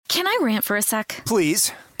Can I rant for a sec?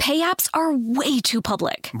 Please. Pay apps are way too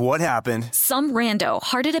public. What happened? Some rando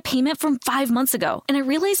hearted a payment from 5 months ago, and I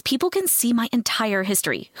realized people can see my entire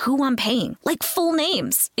history, who I'm paying, like full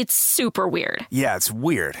names. It's super weird. Yeah, it's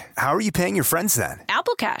weird. How are you paying your friends then?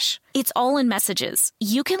 Apple Cash. It's all in messages.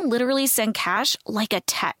 You can literally send cash like a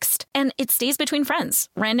text, and it stays between friends.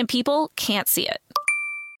 Random people can't see it.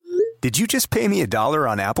 Did you just pay me $1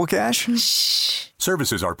 on Apple Cash? Shh.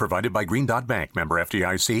 Services are provided by Green Dot Bank. Member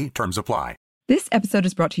FDIC. Terms apply. This episode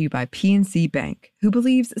is brought to you by PNC Bank, who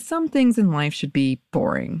believes some things in life should be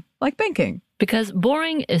boring, like banking. Because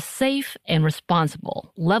boring is safe and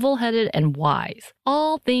responsible, level-headed and wise.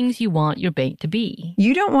 All things you want your bank to be.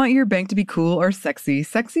 You don't want your bank to be cool or sexy.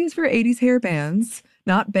 Sexy is for 80s hair bands,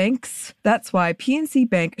 not banks. That's why PNC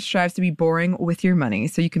Bank strives to be boring with your money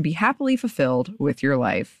so you can be happily fulfilled with your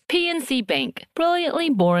life. PNC Bank,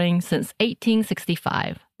 brilliantly boring since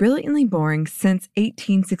 1865. Brilliantly Boring Since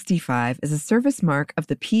 1865 is a service mark of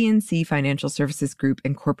the PNC Financial Services Group,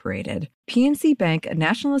 Incorporated. PNC Bank, a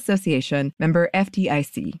National Association, member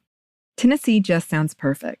FDIC. Tennessee just sounds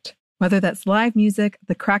perfect. Whether that's live music,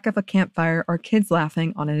 the crack of a campfire, or kids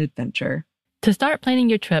laughing on an adventure. To start planning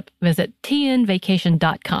your trip, visit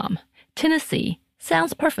tnvacation.com. Tennessee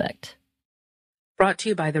sounds perfect. Brought to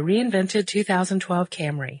you by the reinvented 2012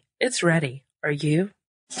 Camry. It's ready. Are you?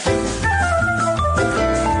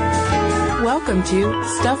 Welcome to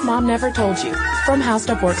Stuff Mom Never Told You from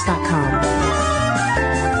HowStuffWorks.com.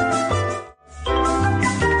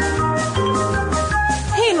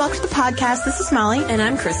 Hey, and welcome to the podcast. This is Molly. And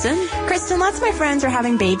I'm Kristen. Kristen, lots of my friends are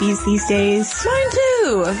having babies these days. Mine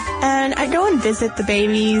too. And I go and visit the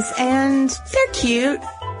babies, and they're cute.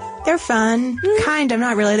 They're fun. Kind of,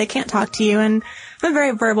 not really. They can't talk to you, and I'm a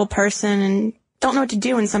very verbal person, and don't know what to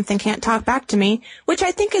do when something can't talk back to me, which I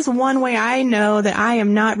think is one way I know that I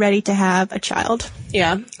am not ready to have a child.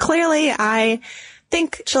 Yeah. Clearly, I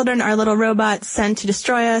think children are little robots sent to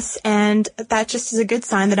destroy us, and that just is a good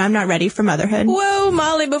sign that I'm not ready for motherhood. Whoa,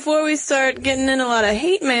 Molly, before we start getting in a lot of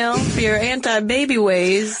hate mail for your anti-baby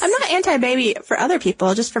ways. I'm not anti-baby for other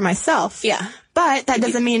people, just for myself. Yeah. But that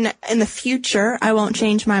doesn't mean in the future I won't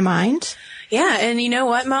change my mind. Yeah, and you know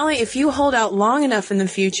what, Molly? If you hold out long enough in the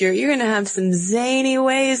future, you're going to have some zany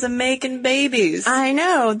ways of making babies. I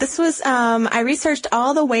know. This was, I researched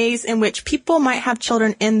all the ways in which people might have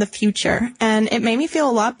children in the future, and it made me feel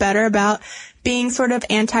a lot better about being sort of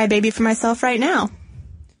anti-baby for myself right now.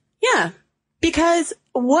 Yeah. Because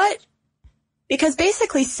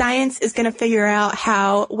basically science is going to figure out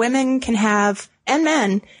how women can have, and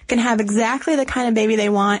men can have exactly the kind of baby they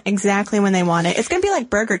want, exactly when they want it. It's going to be like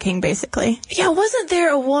Burger King, basically. Yeah, wasn't there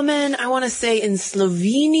a woman, I want to say in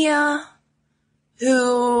Slovenia,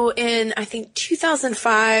 who in, I think,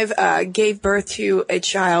 2005 gave birth to a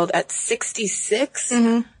child at 66?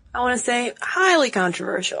 Mm-hmm. I want to say highly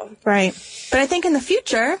controversial. Right. But I think in the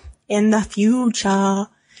future,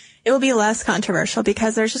 it will be less controversial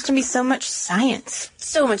because there's just going to be so much science.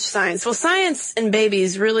 So much science. Well, science and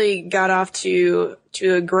babies really got off to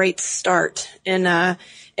a great start in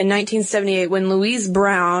 1978 when Louise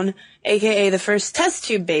Brown, aka the first test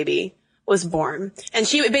tube baby, was born. And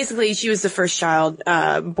she was the first child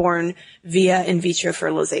born via in vitro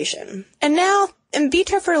fertilization. And now in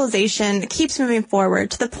vitro fertilization keeps moving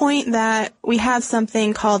forward to the point that we have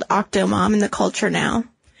something called Octomom in the culture now.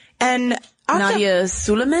 And Nadia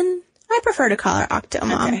Suleiman? I prefer to call her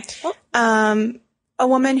Octomom. Okay. A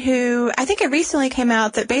woman who, I think it recently came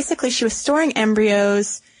out that basically she was storing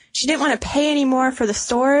embryos. She didn't want to pay anymore for the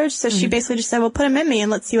storage, so she basically just said, well, put them in me and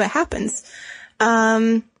let's see what happens.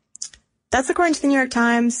 That's according to the New York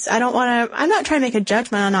Times. I'm not trying to make a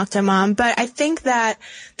judgment on Octomom, but I think that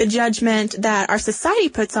the judgment that our society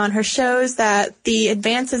puts on her shows that the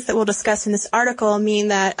advances that we'll discuss in this article mean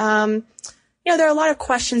that, there are a lot of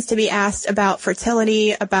questions to be asked about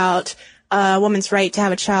fertility, about a woman's right to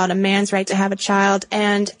have a child, a man's right to have a child,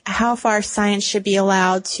 and how far science should be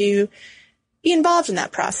allowed to be involved in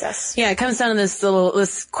that process. Yeah, it comes down to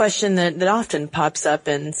this question that often pops up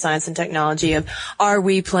in science and technology of, are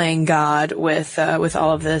we playing God with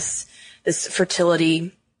all of this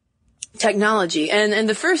fertility technology? And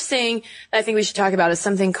the first thing I think we should talk about is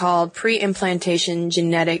something called pre-implantation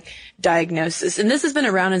genetic diagnosis. And this has been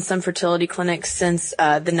around in some fertility clinics since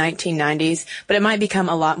the 1990s, but it might become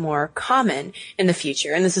a lot more common in the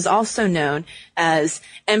future. And this is also known as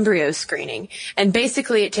embryo screening. And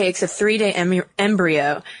basically it takes a 3-day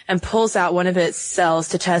embryo and pulls out one of its cells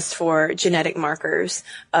to test for genetic markers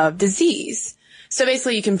of disease. So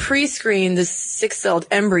basically you can pre-screen this 6-celled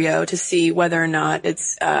embryo to see whether or not it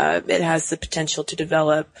has the potential to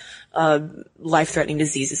develop life-threatening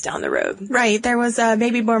diseases down the road. Right. There was a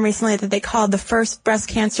baby born recently that they called the first breast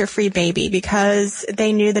cancer-free baby because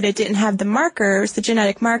they knew that it didn't have the markers, the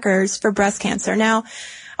genetic markers for breast cancer. Now,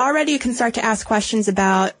 already you can start to ask questions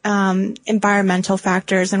about environmental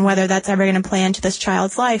factors and whether that's ever going to play into this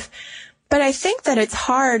child's life. But I think that it's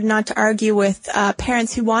hard not to argue with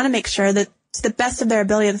parents who want to make sure that to the best of their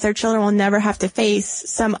ability that their children will never have to face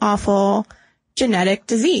some awful genetic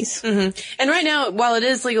disease. Mm-hmm. And right now, while it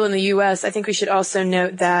is legal in the U.S., I think we should also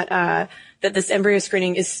note that that this embryo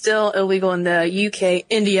screening is still illegal in the UK,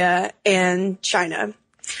 India, and China.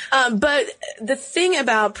 But the thing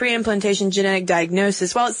about pre-implantation genetic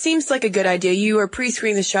diagnosis, while it seems like a good idea, you are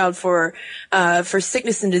pre-screening the child for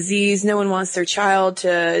sickness and disease. No one wants their child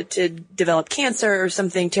to develop cancer or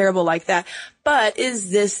something terrible like that. But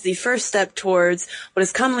is this the first step towards what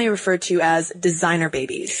is commonly referred to as designer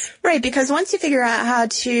babies? Right, because once you figure out how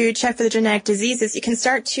to check for the genetic diseases, you can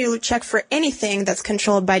start to check for anything that's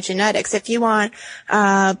controlled by genetics. If you want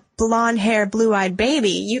blonde hair, blue-eyed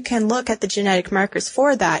baby, you can look at the genetic markers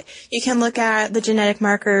for that. You can look at the genetic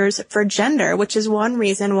markers for gender, which is one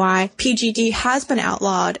reason why PGD has been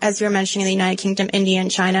outlawed, as you were mentioning, in the United Kingdom, India,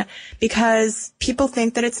 and China, because people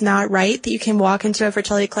think that it's not right that you can walk into a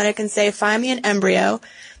fertility clinic and say, find me an embryo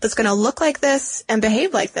that's going to look like this and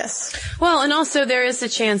behave like this. Well, and also there is a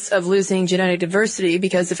chance of losing genetic diversity,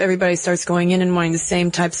 because if everybody starts going in and wanting the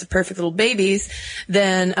same types of perfect little babies,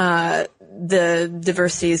 then the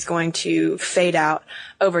diversity is going to fade out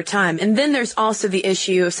over time. And then there's also the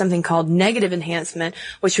issue of something called negative enhancement,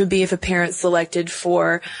 which would be if a parent selected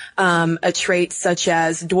for a trait such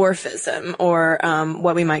as dwarfism, or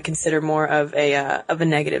what we might consider more of a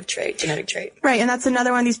negative trait, genetic trait. Right, and that's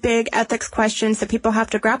another one of these big ethics questions that people have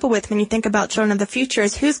to grapple with when you think about children of the future,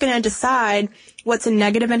 is who's going to decide what's a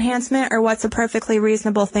negative enhancement or what's a perfectly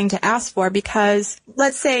reasonable thing to ask for. Because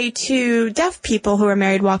let's say two deaf people who are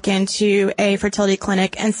married walk into a fertility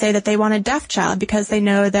clinic and say that they want a deaf child because they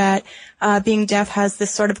know that being deaf has this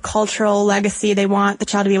sort of cultural legacy. They want the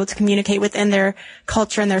child to be able to communicate within their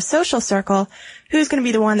culture and their social circle. Who's going to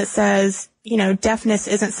be the one that says, you know, deafness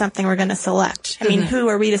isn't something we're going to select? I mean, who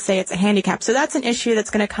are we to say it's a handicap? So that's an issue that's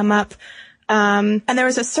going to come up. And there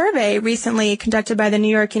was a survey recently conducted by the New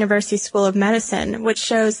York University School of Medicine, which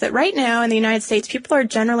shows that right now in the United States, people are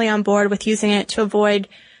generally on board with using it to avoid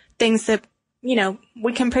things that, you know,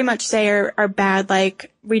 we can pretty much say are bad,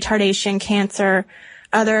 like retardation, cancer,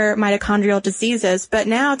 other mitochondrial diseases. But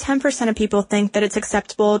now 10% of people think that it's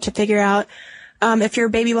acceptable to figure out if your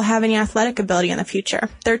baby will have any athletic ability in the future.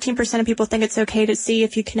 13% of people think it's okay to see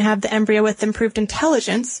if you can have the embryo with improved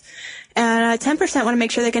intelligence. And 10% want to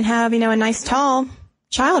make sure they can have, you know, a nice tall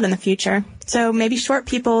child in the future. So maybe short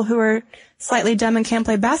people who are slightly dumb and can't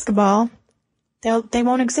play basketball, they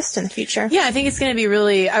won't exist in the future. Yeah, I think it's going to be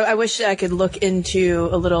really, I wish I could look into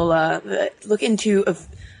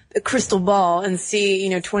a crystal ball and see, you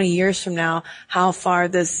know, 20 years from now, how far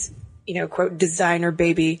this, you know, quote, designer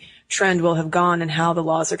baby trend will have gone and how the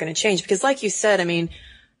laws are going to change. Because like you said, I mean,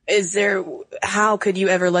 how could you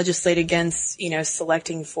ever legislate against, you know,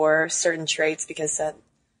 selecting for certain traits, because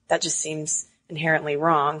that just seems inherently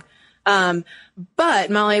wrong. But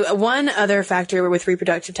Molly, one other factor with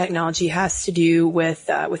reproductive technology has to do with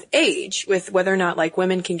age, with whether or not like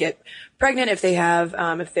women can get pregnant if they have,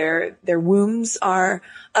 if their wombs are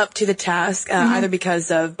up to the task, either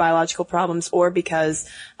because of biological problems or because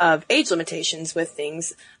of age limitations with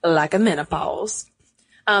things like a menopause.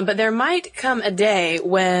 But there might come a day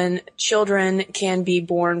when children can be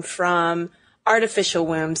born from artificial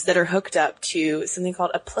wombs that are hooked up to something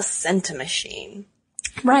called a placenta machine.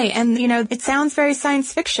 Right. And, you know, it sounds very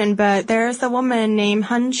science fiction, but there's a woman named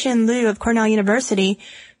Hun-Chin Liu of Cornell University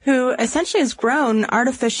who essentially has grown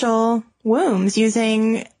artificial wombs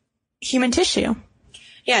using human tissue.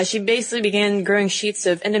 Yeah, she basically began growing sheets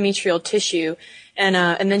of endometrial tissue, and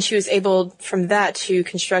then she was able from that to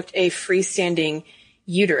construct a freestanding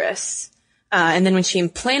uterus. And then when she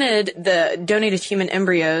implanted the donated human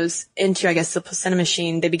embryos into, I guess, the placenta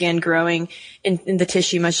machine, they began growing in the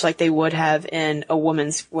tissue much like they would have in a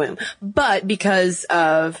woman's womb. But because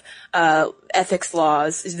of ethics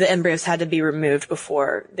laws, the embryos had to be removed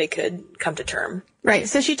before they could come to term. Right.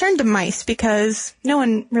 So she turned to mice because no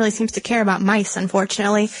one really seems to care about mice,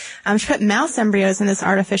 unfortunately. She put mouse embryos in this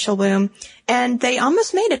artificial womb, and they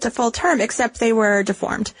almost made it to full term, except they were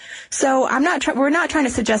deformed. So we're not trying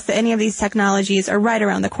to suggest that any of these technologies are right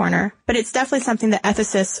around the corner, but it's definitely something that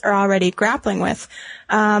ethicists are already grappling with.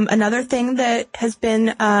 Another thing that has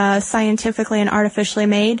been scientifically and artificially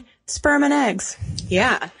made, Sperm and eggs.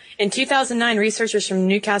 Yeah. In 2009, researchers from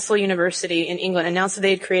Newcastle University in England announced that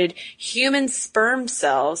they had created human sperm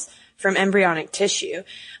cells from embryonic tissue.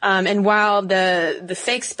 And while the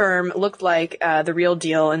fake sperm looked like the real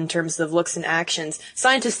deal in terms of looks and actions,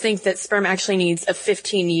 scientists think that sperm actually needs a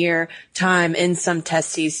 15-year time in some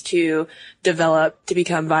testes to develop to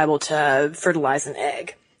become viable to fertilize an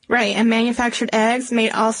egg. Right, and manufactured eggs may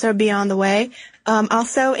also be on the way.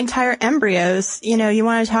 Also, entire embryos. You know, you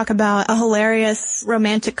want to talk about a hilarious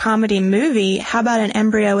romantic comedy movie. How about an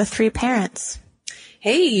embryo with 3 parents?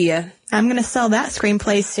 Hey, I'm going to sell that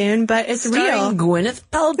screenplay soon, but it's real. Gwyneth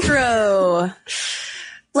Paltrow.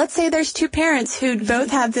 Let's say there's 2 parents who both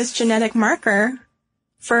have this genetic marker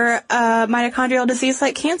for mitochondrial disease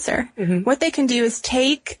like cancer. Mm-hmm. What they can do is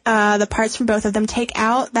take the parts from both of them, take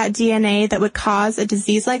out that DNA that would cause a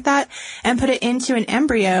disease like that, and put it into an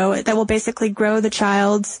embryo that will basically grow the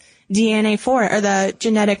child's DNA for it, or the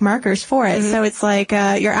genetic markers for it. Mm-hmm. So it's like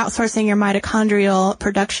you're outsourcing your mitochondrial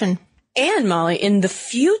production. And Molly, in the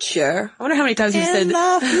future, I wonder how many times you said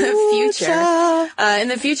future. In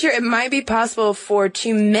the future, it might be possible for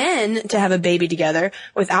 2 men to have a baby together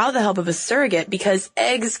without the help of a surrogate, because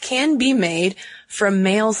eggs can be made from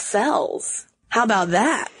male cells. How about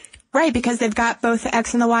that? Right, because they've got both the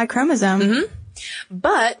X and the Y chromosome. Mm-hmm.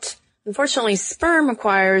 But unfortunately, sperm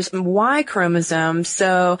requires Y chromosome,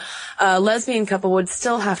 so a lesbian couple would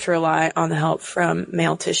still have to rely on the help from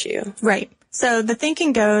male tissue. Right. So the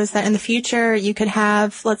thinking goes that in the future you could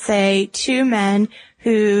have, let's say, 2 men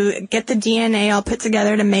who get the DNA all put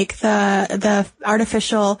together to make the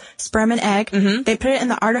artificial sperm and egg. Mm-hmm. They put it in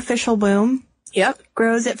the artificial womb. Yep.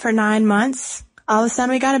 Grows it for 9 months. All of a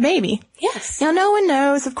sudden we got a baby. Yes. Now no one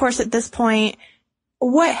knows, of course, at this point,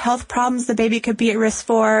 what health problems the baby could be at risk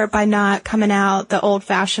for by not coming out the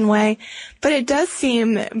old-fashioned way. But it does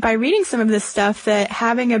seem, by reading some of this stuff, that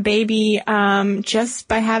having a baby just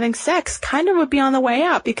by having sex kind of would be on the way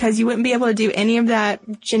out, because you wouldn't be able to do any of that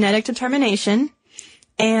genetic determination.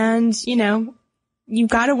 And, you know, you've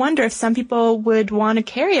got to wonder if some people would want to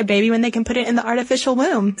carry a baby when they can put it in the artificial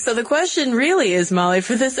womb. So the question really is, Molly,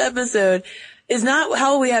 for this episode, is not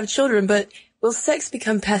how will we have children, but will sex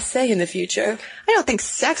become passé in the future? I don't think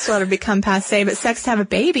sex will ever become passé, but sex to have a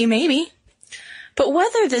baby, maybe. But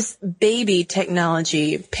whether this baby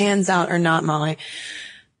technology pans out or not, Molly,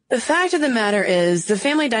 the fact of the matter is the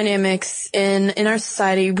family dynamics in our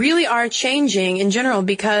society really are changing in general,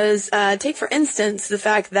 because take, for instance, the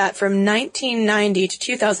fact that from 1990 to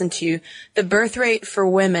 2002, the birth rate for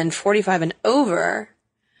women 45 and over,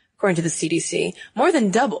 according to the CDC, more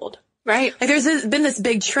than doubled. Right. Like there's been this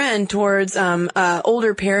big trend towards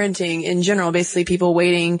older parenting in general, basically people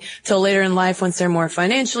waiting till later in life once they're more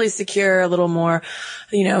financially secure, a little more,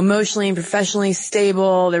 you know, emotionally and professionally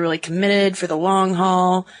stable, they're really committed for the long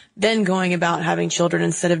haul, then going about having children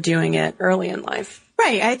instead of doing it early in life.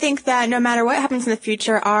 Right. I think that no matter what happens in the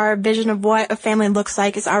future, our vision of what a family looks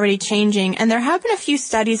like is already changing. And there have been a few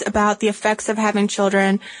studies about the effects of having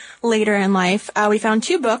children later in life. We found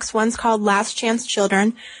 2 books. One's called Last Chance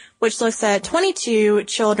Children, which looks at 22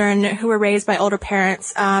 children who were raised by older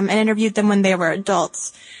parents, and interviewed them when they were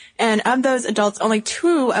adults. And of those adults, only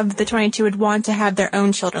 2 of the 22 would want to have their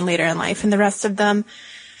own children later in life, and the rest of them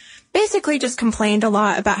basically just complained a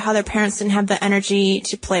lot about how their parents didn't have the energy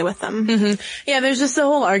to play with them. Mm-hmm. Yeah, there's just the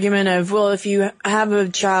whole argument of, well, if you have a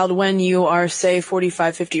child when you are, say,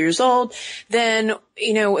 45, 50 years old, then,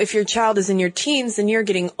 you know, if your child is in your teens, then you're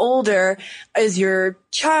getting older. Is your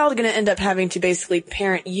child going to end up having to basically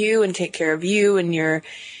parent you and take care of you in your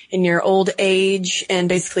old age, and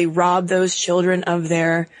basically rob those children of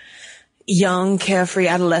their young, carefree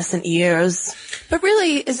adolescent years? But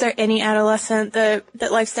really, is there any adolescent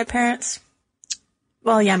that likes their parents?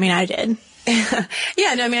 Well, yeah, I mean, I did.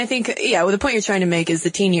 Yeah, no, I mean, I think, yeah, well, the point you're trying to make is the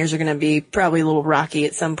teen years are going to be probably a little rocky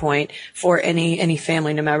at some point for any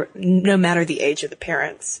family, no matter the age of the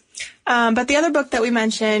parents. But the other book that we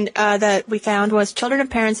mentioned, that we found was Children of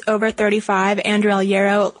Parents Over 35. Andrew L.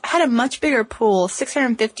 Yarrow had a much bigger pool,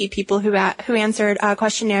 650 people who answered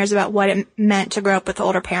questionnaires about what it meant to grow up with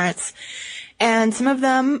older parents. And some of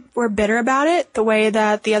them were bitter about it, the way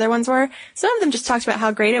that the other ones were. Some of them just talked about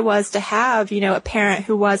how great it was to have, you know, a parent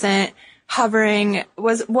who wasn't hovering,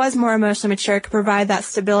 was more emotionally mature, could provide that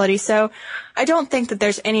stability. So I don't think that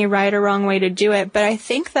there's any right or wrong way to do it. But I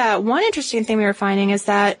think that one interesting thing we were finding is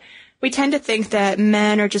that we tend to think that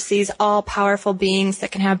men are just these all-powerful beings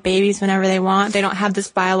that can have babies whenever they want. They don't have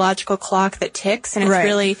this biological clock that ticks, and it's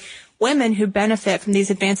really women who benefit from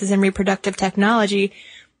these advances in reproductive technology.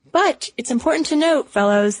 But it's important to note,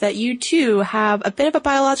 fellows, that you too have a bit of a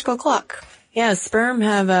biological clock. Yeah, sperm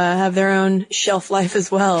have their own shelf life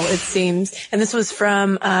as well, it seems. And this was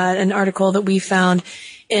from an article that we found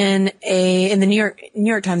in the New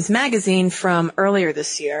York Times Magazine from earlier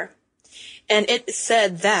this year. And it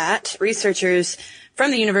said that researchers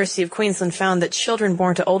from the University of Queensland found that children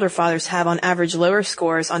born to older fathers have on average lower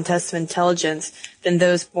scores on tests of intelligence than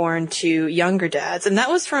those born to younger dads. And that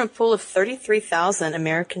was from a pool of 33,000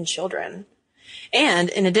 American children. And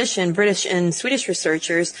in addition, British and Swedish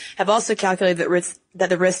researchers have also calculated that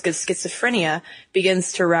the risk of schizophrenia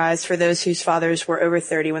begins to rise for those whose fathers were over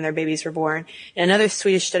 30 when their babies were born. And another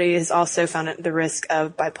Swedish study has also found that the risk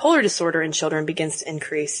of bipolar disorder in children begins to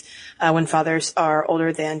increase when fathers are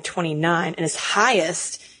older than 29 and is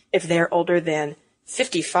highest if they're older than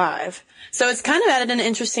 55. So it's kind of added an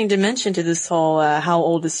interesting dimension to this whole how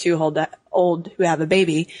old is too old who have a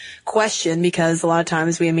baby question, because a lot of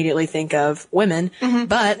times we immediately think of women,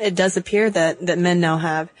 but it does appear that men now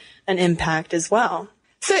have an impact as well.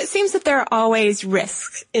 So it seems that there are always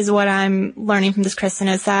risks, is what I'm learning from this, Kristen,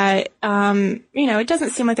 is that, it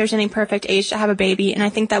doesn't seem like there's any perfect age to have a baby, and I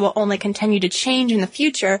think that will only continue to change in the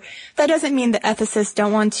future. That doesn't mean that ethicists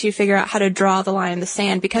don't want to figure out how to draw the line in the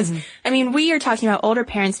sand, because, we are talking about older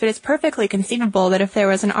parents, but it's perfectly conceivable that if there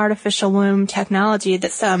was an artificial womb technology,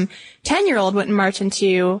 that some 10-year-old wouldn't march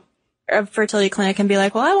into a fertility clinic and be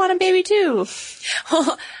like, well, I want a baby too.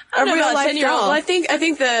 Well, a real life 10-year-old. Well, I think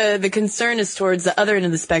the concern is towards the other end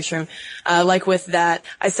of the spectrum. Like with that,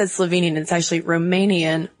 I said Slovenian, it's actually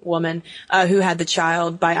Romanian woman, who had the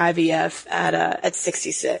child by IVF at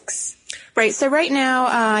 66. Right. So right now,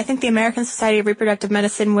 I think the American Society of Reproductive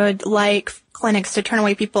Medicine would like clinics to turn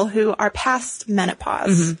away people who are past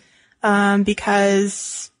menopause,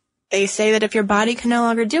 because they say that if your body can no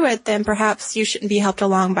longer do it, then perhaps you shouldn't be helped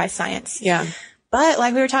along by science. Yeah. But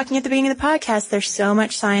like we were talking at the beginning of the podcast, there's so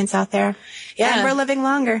much science out there. Yeah. And we're living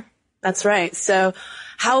longer. That's right. So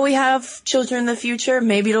how will we have children in the future?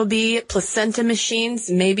 Maybe it'll be placenta machines.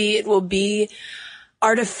 Maybe it will be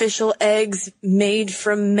artificial eggs made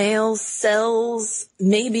from male cells.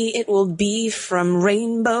 Maybe it will be from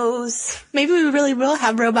rainbows. Maybe we really will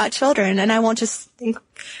have robot children, and I won't just think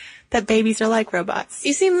that babies are like robots.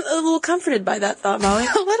 You seem a little comforted by that thought, Molly.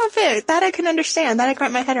 A little bit. That I can understand. That I can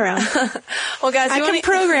wrap my head around. Well, guys, I can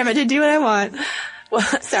program it to do what I want. Well,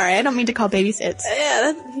 sorry, I don't mean to call babysits.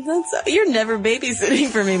 Yeah, you're never babysitting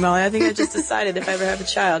for me, Molly. I think I just decided if I ever have a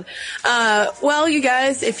child. Well, you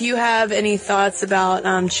guys, if you have any thoughts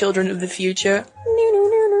about children of the future,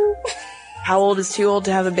 how old is too old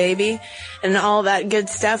to have a baby, and all that good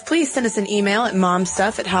stuff, please send us an email at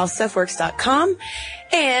momstuff@howstuffworks.com.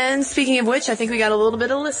 And speaking of which, I think we got a little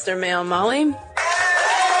bit of listener mail, Molly. And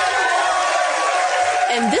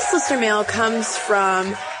this listener mail comes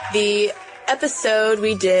from the episode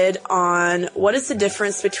we did on what is the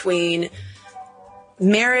difference between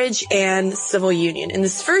marriage and civil union. And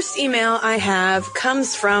this first email I have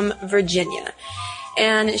comes from Virginia.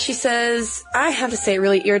 And she says, I have to say it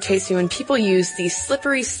really irritates me when people use the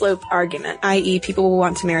slippery slope argument, i.e. people will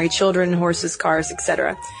want to marry children, horses, cars,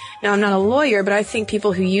 etc. Now, I'm not a lawyer, but I think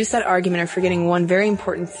people who use that argument are forgetting one very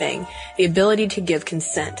important thing, the ability to give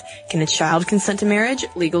consent. Can a child consent to marriage?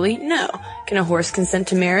 Legally, no. Can a horse consent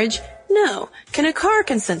to marriage? No. Can a car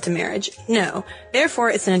consent to marriage? No.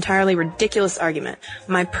 Therefore, it's an entirely ridiculous argument.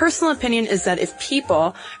 My personal opinion is that if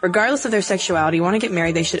people, regardless of their sexuality, want to get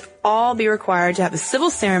married, they should all be required to have a civil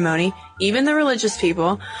ceremony, even the religious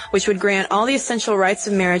people, which would grant all the essential rights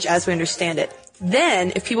of marriage as we understand it.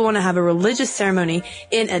 Then, if people want to have a religious ceremony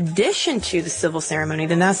in addition to the civil ceremony,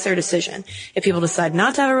 then that's their decision. If people decide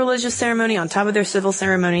not to have a religious ceremony on top of their civil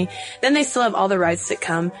ceremony, then they still have all the rights that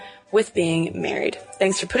come with being married.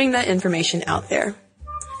 Thanks for putting that information out there.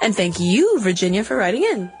 And thank you, Virginia, for writing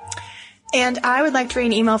in. And I would like to read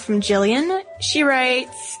an email from Jillian. She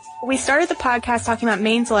writes, we started the podcast talking about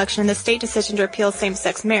Maine's election and the state decision to repeal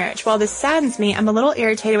same-sex marriage. While this saddens me, I'm a little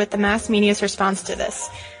irritated with the mass media's response to this.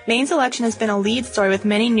 Maine's election has been a lead story with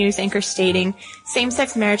many news anchors stating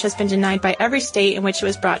same-sex marriage has been denied by every state in which it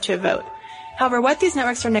was brought to a vote. However, what these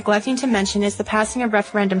networks are neglecting to mention is the passing of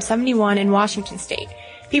Referendum 71 in Washington state.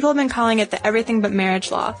 People have been calling it the everything but marriage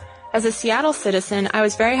law. As a Seattle citizen, I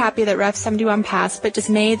was very happy that Ref 71 passed, but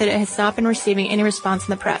dismayed that it has not been receiving any response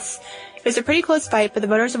in the press. It was a pretty close fight, but the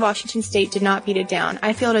voters of Washington state did not beat it down.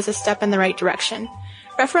 I feel it is a step in the right direction.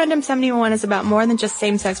 Referendum 71 is about more than just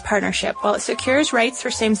same-sex partnership. While it secures rights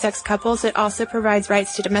for same-sex couples, it also provides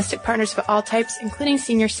rights to domestic partners of all types, including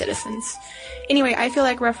senior citizens. Anyway, I feel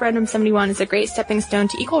like Referendum 71 is a great stepping stone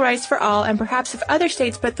to equal rights for all, and perhaps if other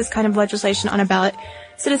states put this kind of legislation on a ballot,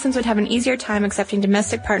 citizens would have an easier time accepting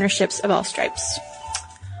domestic partnerships of all stripes.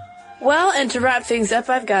 Well, and to wrap things up,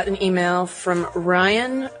 I've got an email from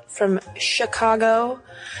Ryan from Chicago.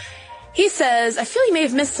 He says, I feel you may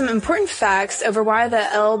have missed some important facts over why the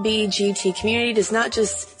LBGT community does not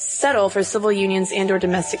just settle for civil unions and or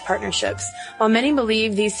domestic partnerships. While many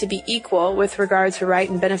believe these to be equal with regard to right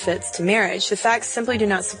and benefits to marriage, the facts simply do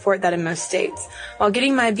not support that in most states. While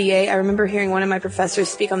getting my BA, I remember hearing one of my professors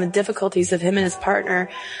speak on the difficulties of him and his partner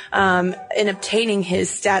in obtaining his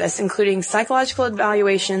status, including psychological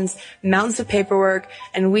evaluations, mountains of paperwork,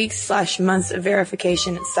 and weeks/months of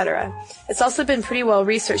verification, etc. It's also been pretty well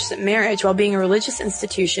researched that marriage, while being a religious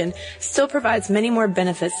institution, still provides many more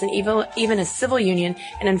benefits than even a civil union,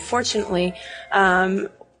 and unfortunately,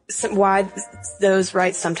 why those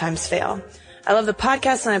rights sometimes fail. I love the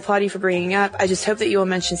podcast and I applaud you for bringing it up. I just hope that you will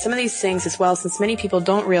mention some of these things as well, since many people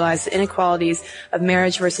don't realize the inequalities of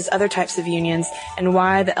marriage versus other types of unions and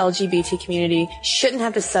why the LGBT community shouldn't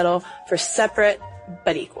have to settle for separate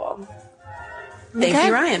but equal. Thank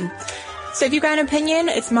you, Ryan. So if you've got an opinion,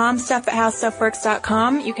 it's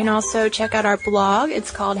momstuff@howstuffworks.com. You can also check out our blog. It's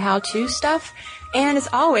called How To Stuff. And as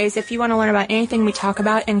always, if you want to learn about anything we talk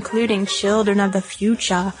about, including children of the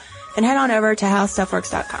future, then head on over to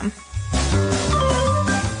howstuffworks.com.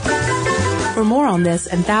 For more on this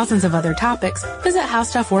and thousands of other topics, visit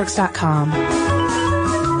howstuffworks.com.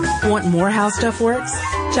 Want more How Stuff Works?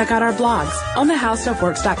 Check out our blogs on the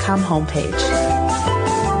howstuffworks.com homepage.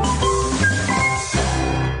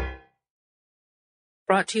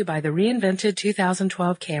 Brought to you by the reinvented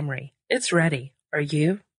 2012 Camry. It's ready. Are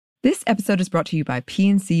you? This episode is brought to you by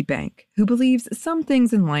PNC Bank, who believes some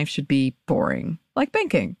things in life should be boring, like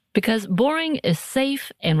banking. Because boring is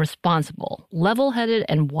safe and responsible, level-headed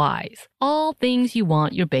and wise. All things you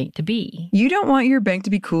want your bank to be. You don't want your bank to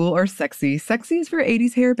be cool or sexy. Sexy is for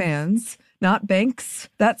 80s hair bands, not banks.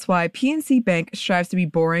 That's why PNC Bank strives to be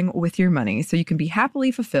boring with your money so you can be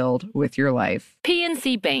happily fulfilled with your life.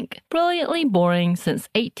 PNC Bank, brilliantly boring since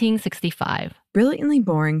 1865. Brilliantly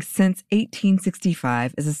Boring Since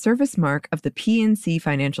 1865 is a service mark of the PNC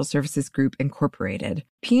Financial Services Group, Incorporated.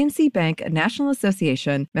 PNC Bank, a National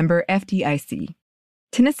Association, member FDIC.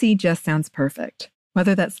 Tennessee just sounds perfect.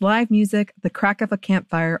 Whether that's live music, the crack of a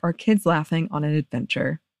campfire, or kids laughing on an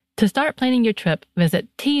adventure. To start planning your trip, visit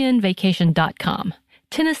tnvacation.com.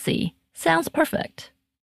 Tennessee sounds perfect.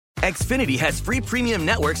 Xfinity has free premium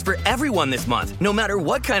networks for everyone this month, no matter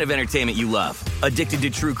what kind of entertainment you love. Addicted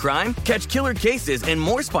to true crime? Catch killer cases and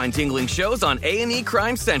more spine-tingling shows on A&E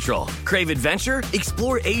Crime Central. Crave adventure?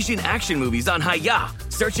 Explore Asian action movies on Hi-YAH.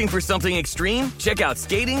 Searching for something extreme? Check out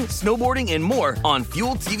skating, snowboarding, and more on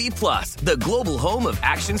Fuel TV Plus, the global home of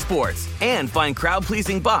action sports. And find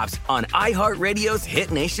crowd-pleasing bops on iHeartRadio's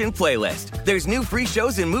Hit Nation playlist. There's new free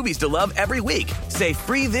shows and movies to love every week. Say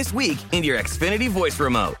free this week in your Xfinity voice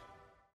remote.